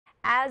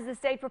As the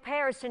state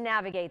prepares to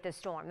navigate this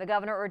storm, the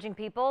governor urging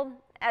people,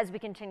 as we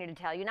continue to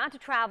tell you, not to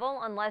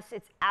travel unless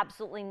it's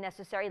absolutely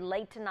necessary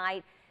late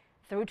tonight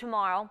through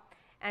tomorrow,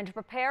 and to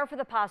prepare for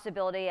the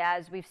possibility,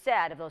 as we've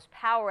said, of those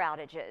power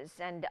outages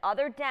and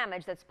other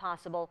damage that's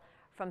possible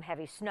from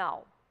heavy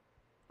snow. All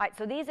right,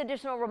 so these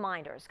additional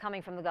reminders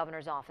coming from the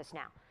governor's office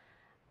now.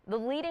 The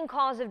leading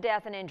cause of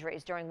death and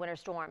injuries during winter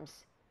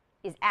storms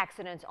is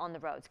accidents on the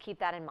roads. Keep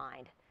that in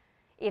mind.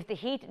 If the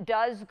heat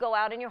does go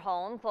out in your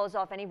home, close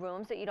off any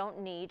rooms that you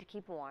don't need to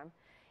keep warm.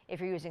 If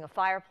you're using a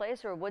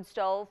fireplace or a wood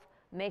stove,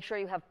 make sure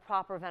you have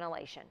proper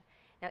ventilation.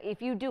 Now,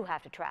 if you do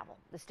have to travel,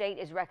 the state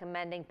is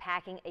recommending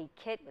packing a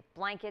kit with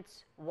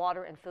blankets,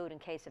 water, and food in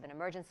case of an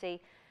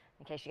emergency,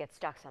 in case you get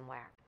stuck somewhere.